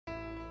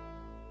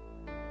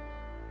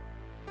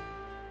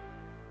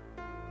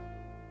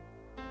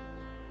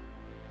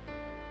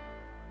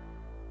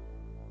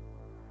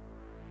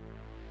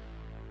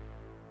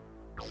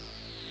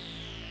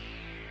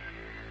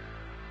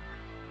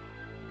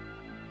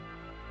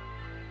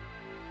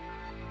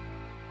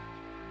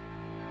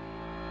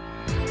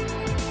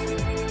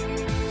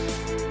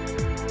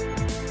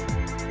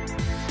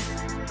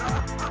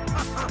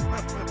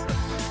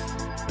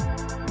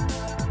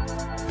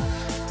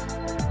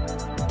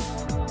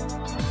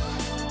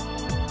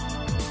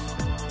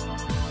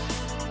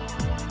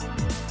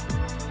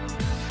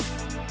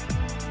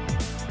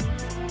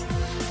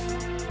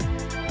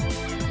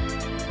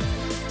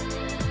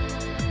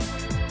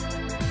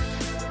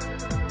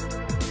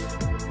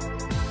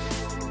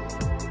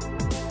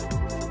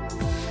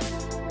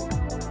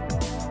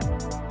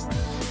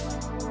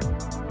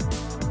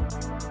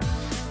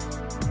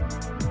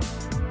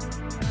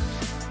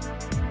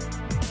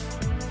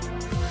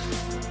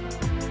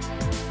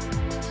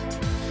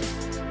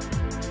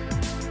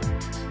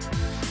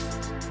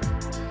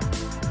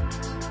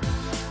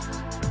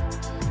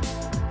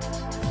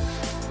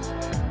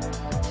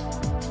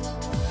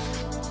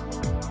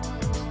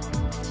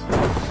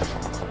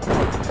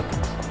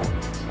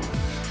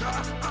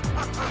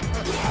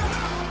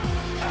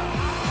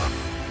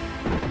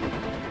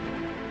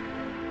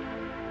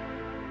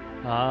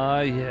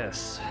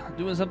Yes.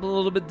 Doing something a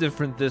little bit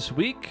different this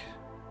week.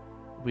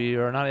 We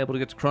are not able to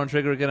get to Chrono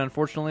Trigger again,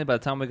 unfortunately. By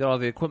the time we got all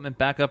the equipment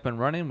back up and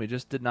running, we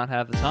just did not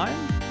have the time.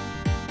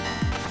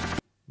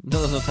 No,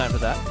 there's no time for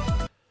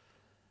that.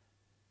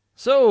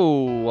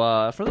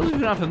 So, for those of you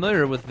who are not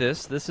familiar with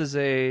this is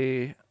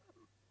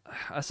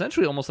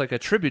essentially almost like a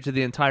tribute to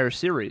the entire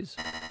series.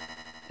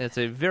 It's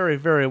a very,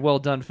 very well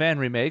done fan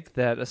remake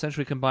that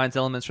essentially combines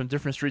elements from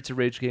different Streets of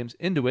Rage games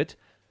into it,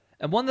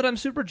 and one that I'm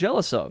super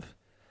jealous of.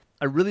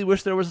 I really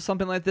wish there was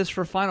something like this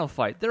for Final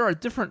Fight. There are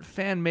different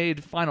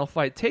fan-made Final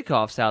Fight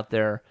takeoffs out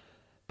there,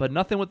 but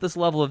nothing with this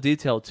level of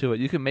detail to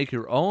it. You can make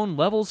your own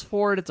levels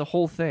for it. It's a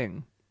whole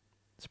thing.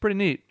 It's pretty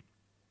neat.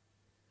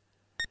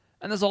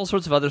 And there's all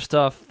sorts of other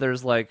stuff.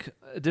 There's like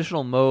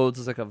additional modes.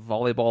 There's like a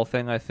volleyball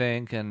thing, I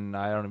think, and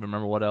I don't even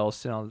remember what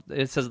else. You know,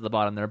 it says at the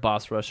bottom there,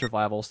 boss rush,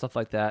 survival, stuff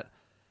like that.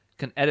 You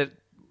can edit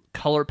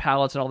color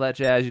palettes and all that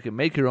jazz. You can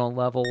make your own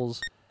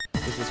levels.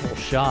 There's this whole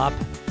shop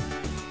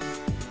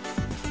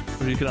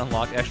where you can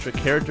unlock extra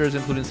characters,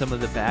 including some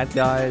of the bad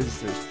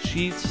guys. There's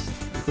cheats,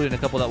 including a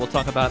couple that we'll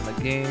talk about in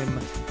the game.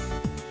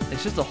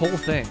 It's just a whole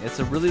thing. It's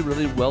a really,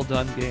 really well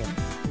done game.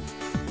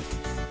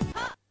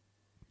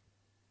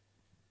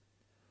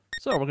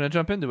 So we're going to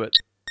jump into it.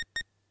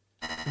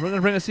 We're going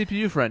to bring a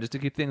CPU friend just to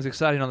keep things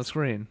exciting on the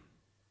screen.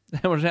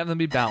 And we're just having them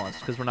be balanced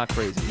because we're not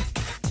crazy.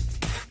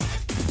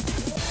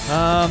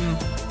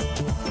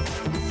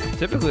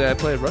 Typically I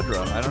play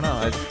Rudra. I don't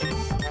know.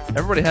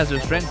 Everybody has their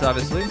strengths,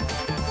 obviously.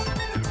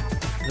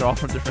 They're all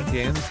from different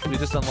games. We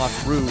just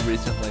unlocked Rue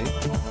recently.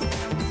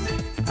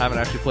 I haven't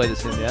actually played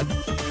this game yet.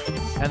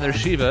 And there's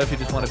Shiva if you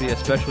just want to be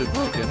especially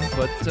broken.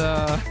 But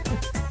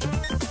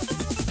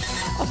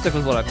I'll stick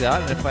with what I've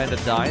got, and if I end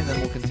up dying, then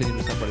we'll continue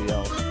with somebody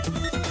else.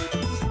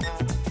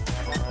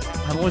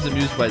 I'm always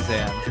amused by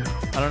Zan.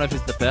 I don't know if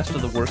he's the best or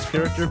the worst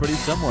character, but he's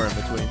somewhere in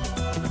between.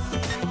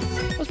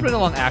 Let's bring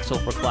along Axel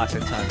for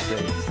classic time's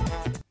sake.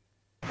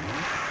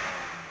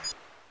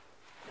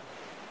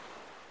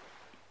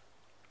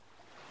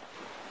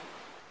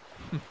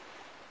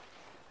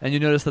 And you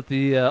notice that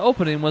the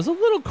opening was a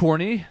little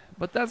corny,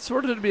 but that's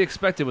sort of to be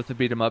expected with the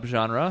beat-em-up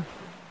genre.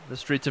 The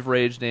Streets of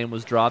Rage name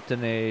was dropped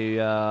in a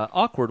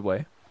awkward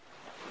way.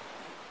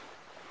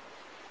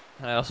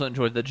 And I also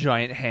enjoyed the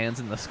giant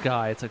hands in the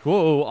sky. It's like,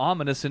 whoa,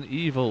 ominous and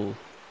evil.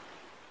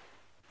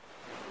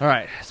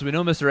 Alright, so we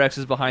know Mr. X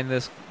is behind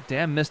this.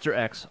 Damn Mr.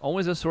 X.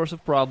 Always a source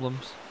of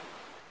problems.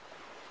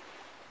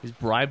 He's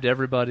bribed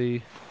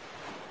everybody.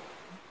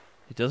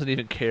 He doesn't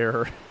even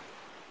care.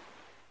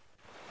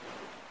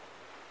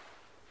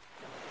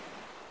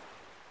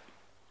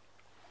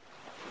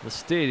 The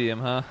stadium,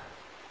 huh?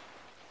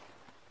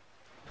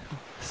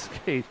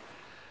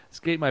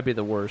 Skate might be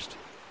the worst.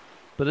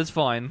 But it's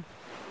fine.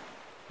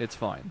 It's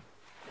fine.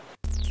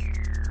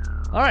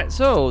 Alright,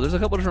 so there's a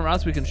couple different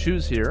routes we can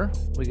choose here.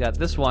 We got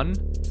this one,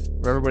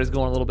 where everybody's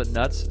going a little bit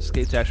nuts.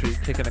 Skate's actually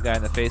kicking a guy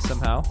in the face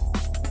somehow.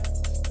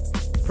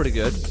 Pretty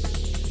good.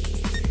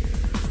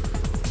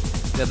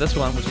 We got this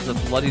one, which is a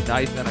bloody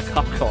knife and a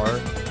cop car.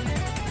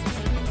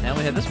 And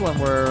we had this one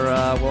where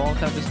we're all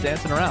kind of just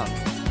dancing around.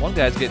 One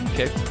guy's getting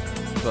kicked,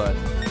 but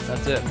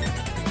that's it.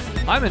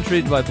 I'm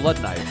intrigued by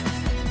Blood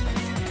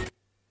Knife.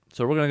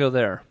 So we're going to go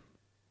there.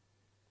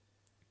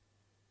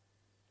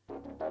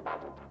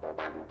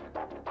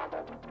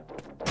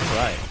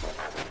 Alright.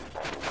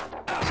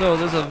 So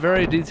there's a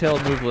very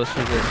detailed move list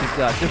for this. You've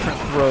got different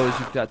throws,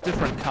 you've got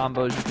different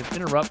combos, you can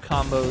interrupt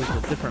combos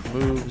with different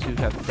moves, you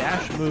have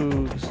dash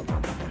moves.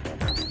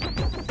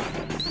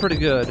 Pretty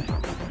good.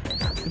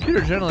 The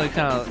computer generally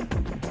kind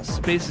of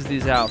spaces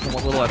these out from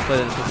what little I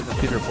played with the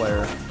computer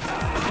player.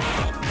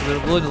 So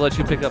they're willing to let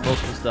you pick up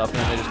most of the stuff, and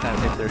then they just kind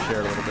of take their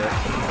share a little bit.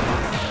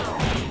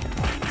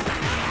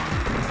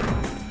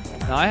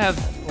 Now I have,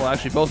 well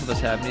actually both of us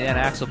have, me and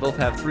Axel both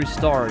have 3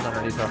 stars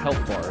underneath our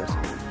health bars.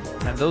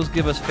 And those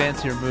give us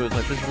fancier moves.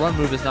 Like this run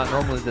move is not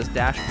normally this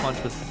dash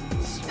punch with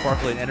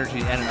sparkling energy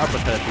and an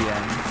uppercut at the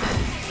end.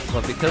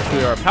 But because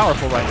we are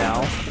powerful right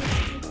now,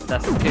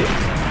 that's the case.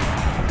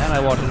 And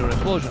I walked into an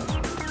explosion.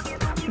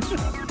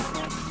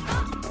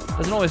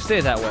 Doesn't always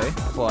stay that way,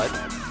 but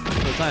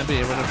for the time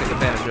being, we're going to take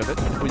advantage of it.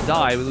 If we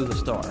die, we lose a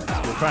star. So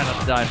we're trying not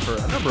to die for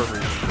a number of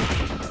reasons.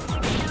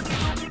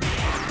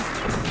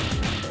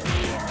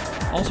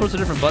 All sorts of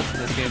different buttons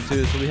in this game,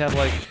 too. So we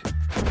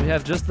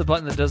have just the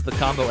button that does the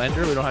combo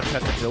ender. We don't have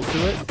to build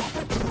to it.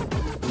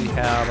 We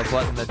have a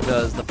button that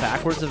does the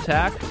backwards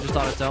attack just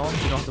on its own.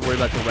 So you don't have to worry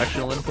about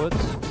directional inputs.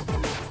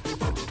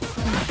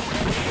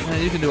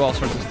 And you can do all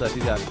sorts of stuff.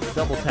 You got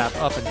double tap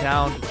up and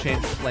down to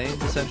change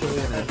planes, essentially.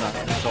 And it's not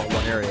just all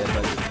one area,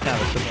 but it's kind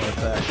of a similar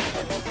effect.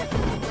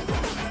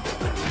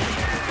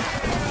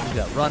 You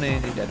got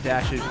running, you got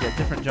dashes, you got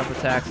different jump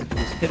attacks. If you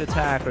just hit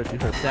attack or if you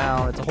hold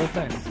down, it's a whole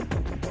thing.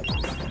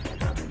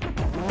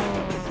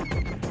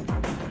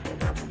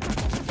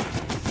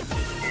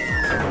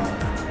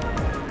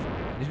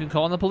 You can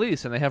call in the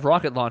police, and they have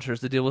rocket launchers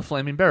to deal with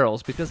flaming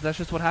barrels, because that's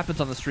just what happens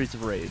on the Streets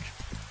of Rage.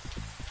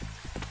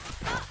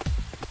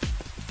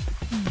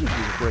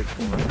 Break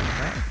for it.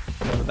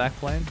 Right? On the back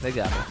plane, they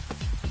got me.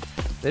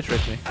 They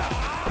tricked me.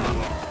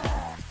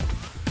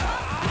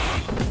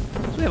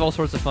 So we have all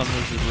sorts of fun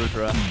moves with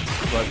Rudra.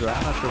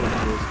 I'm not sure what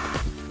it is.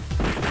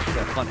 She's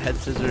got fun head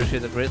scissors. She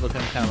has a great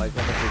looking kind of like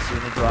wonderful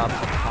Suna drop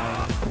from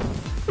behind.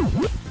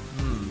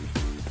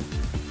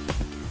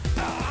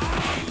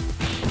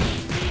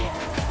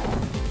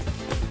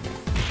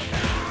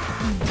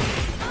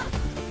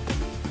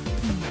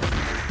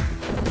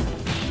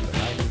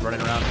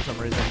 Running around for some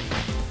reason.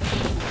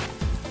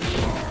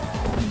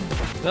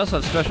 We also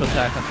have special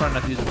attacks I'm trying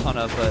not to use a ton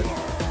of, but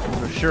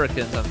for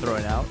shurikens I'm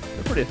throwing out.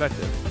 They're pretty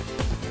effective.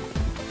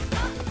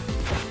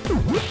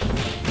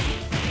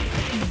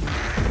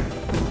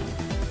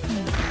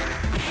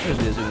 There's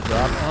the Azuna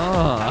drop.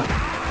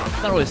 Oh,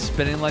 it's not really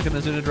spinning like an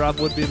Azuna drop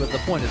would be, but the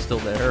point is still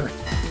there.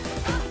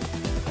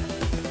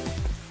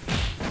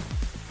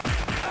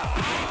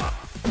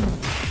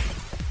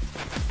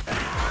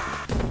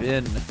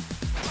 Bin.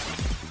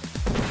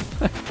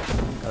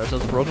 Got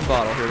ourselves a broken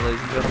bottle here,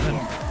 ladies and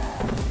gentlemen.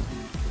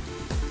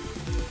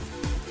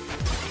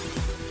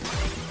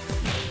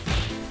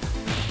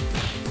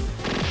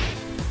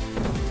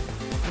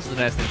 This is the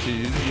nice thing too.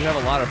 You have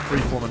a lot of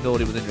freeform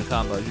ability within your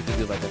combos. You can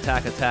do like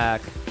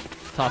attack,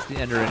 toss the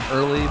ender in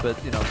early,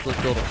 but you know, still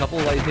build a couple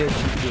light hits.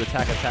 You can do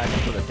attack,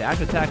 and put a dash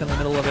attack in the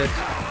middle of it.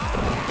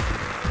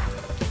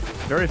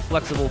 Very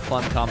flexible,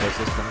 fun combo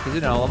system. Because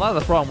you know, a lot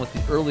of the problem with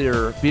the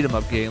earlier beat 'em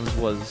up games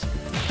was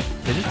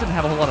they just didn't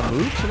have a whole lot of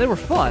moves, so they were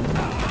fun,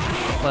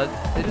 but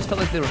they just felt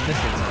like they were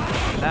missing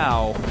something.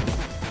 Now,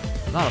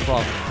 not a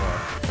problem anymore.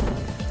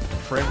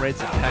 Frame rate's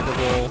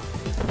impeccable.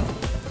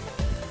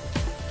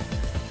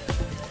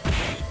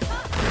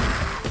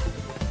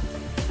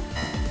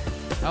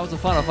 I was a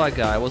Final Fight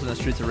guy. I wasn't a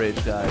Streets of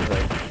Rage guy,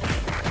 but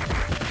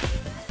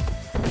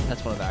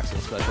that's one of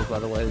Axel's specials, by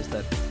the way, is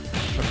that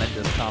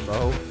tremendous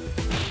combo.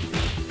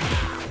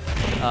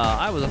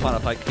 I was a Final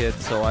Fight kid,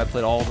 so I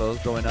played all of those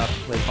growing up.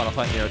 Played Final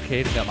Fight in the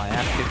arcade and got my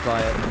ass kicked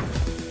by it.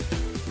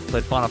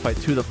 Played Final Fight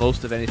 2 the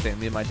most of anything.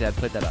 Me and my dad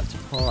played that a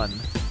ton.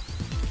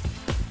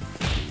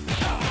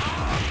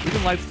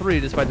 Even liked 3,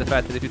 despite the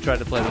fact that if you tried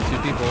to play with 2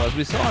 people, as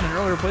we saw in an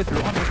earlier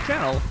playthrough on this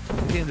channel,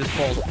 the game just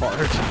falls apart.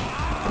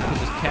 You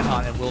just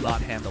cannot and will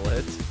not handle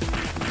it.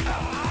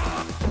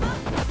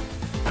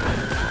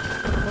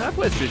 When I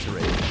played Streets of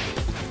Rage,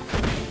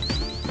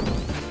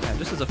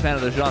 just as a fan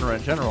of the genre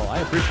in general, I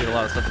appreciate a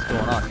lot of stuff that's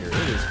going on here.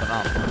 It is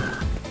phenomenal.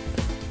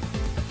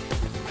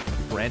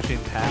 Branching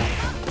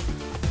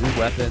paths, new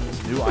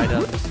weapons, new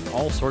items,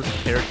 all sorts of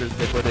characters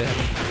they put in.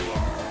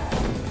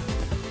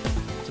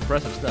 It's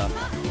impressive stuff.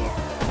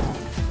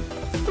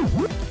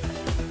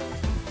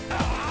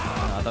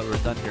 I thought we were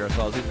done here,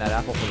 so I was eating that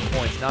apple for the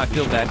points. Now I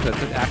feel bad because I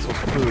took Axel's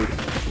food.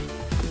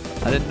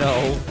 I didn't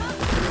know.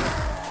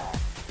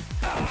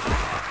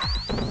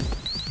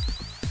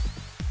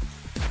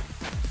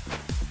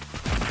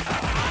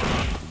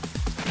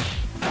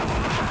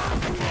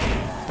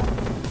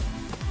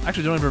 I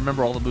actually don't even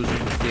remember all the moves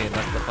in this game.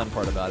 That's the fun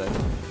part about it.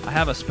 I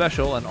have a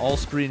special, an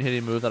all-screen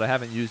hitting move that I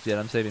haven't used yet.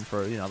 I'm saving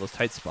for, you know, those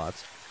tight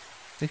spots.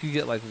 I think you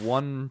get like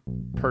 1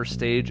 per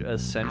stage,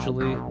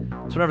 essentially.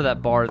 So whatever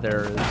that bar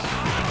there is,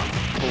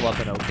 pull up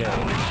and okay.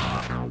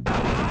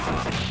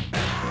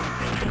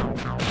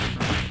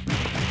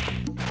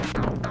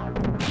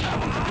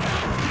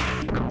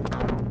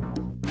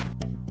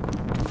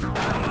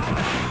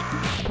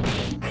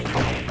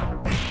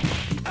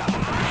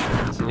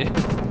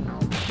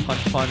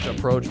 Punch,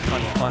 approach,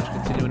 punch,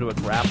 continue into a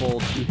grapple,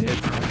 2 hits,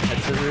 head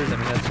scissors. I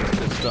mean, that's just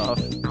good stuff.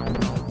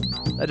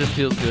 That just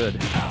feels good.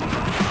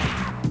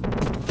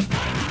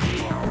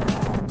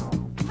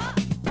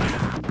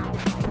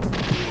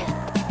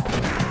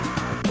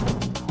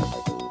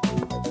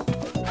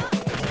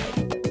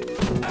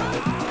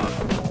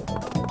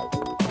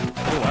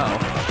 Oh, wow.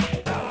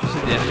 Just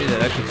see the enemy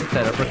that actually took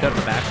that uppercut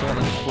from Axel and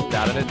then just flipped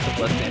out of it and took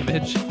less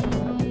damage.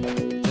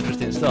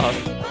 Interesting stuff.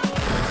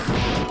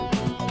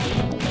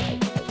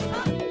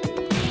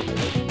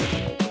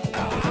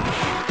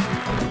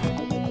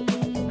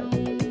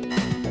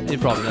 You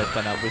probably noticed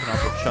by now, we can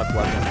also chuck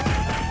weapons.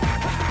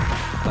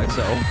 Like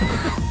so.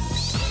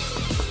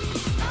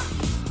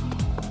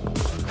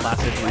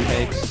 Classic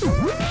remakes.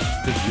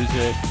 Good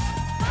music.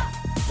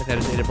 I think I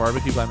just ate a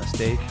barbecue by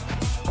mistake.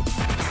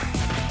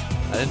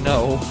 I didn't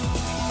know.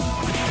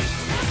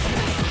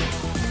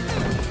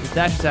 The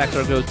dash attacks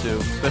are a go-to,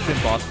 especially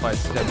in boss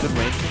fights. It's got good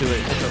range to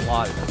it, hits a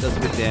lot, it does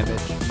good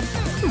damage.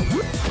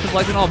 Just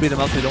like in all beat 'em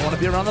ups, we don't want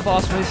to be around the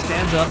boss when he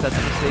stands up. That's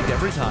a mistake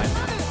every time.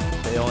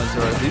 They always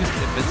are at least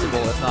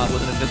invincible, if not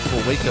with an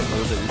invincible wake-up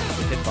move that you can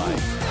get hit by.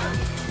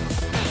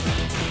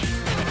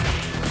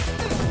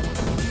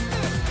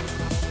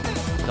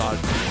 Dodge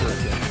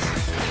shurikens.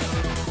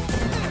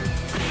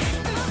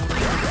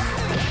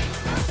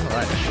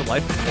 Alright, extra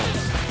life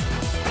points.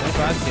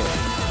 25k.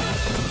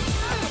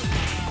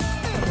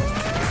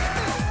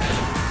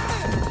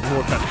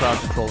 More kind of crowd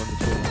control in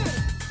between.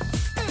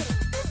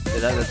 Yeah,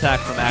 that attack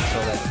from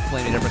Axel, that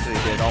flaming uppercut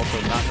he did, also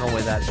not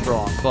normally that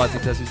strong, but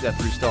because he's got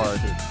 3 stars,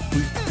 it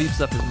beefs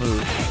up his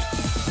move.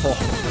 Oh,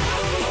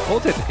 we'll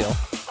take the kill.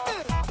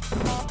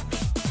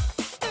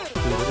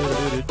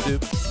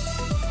 YouTube.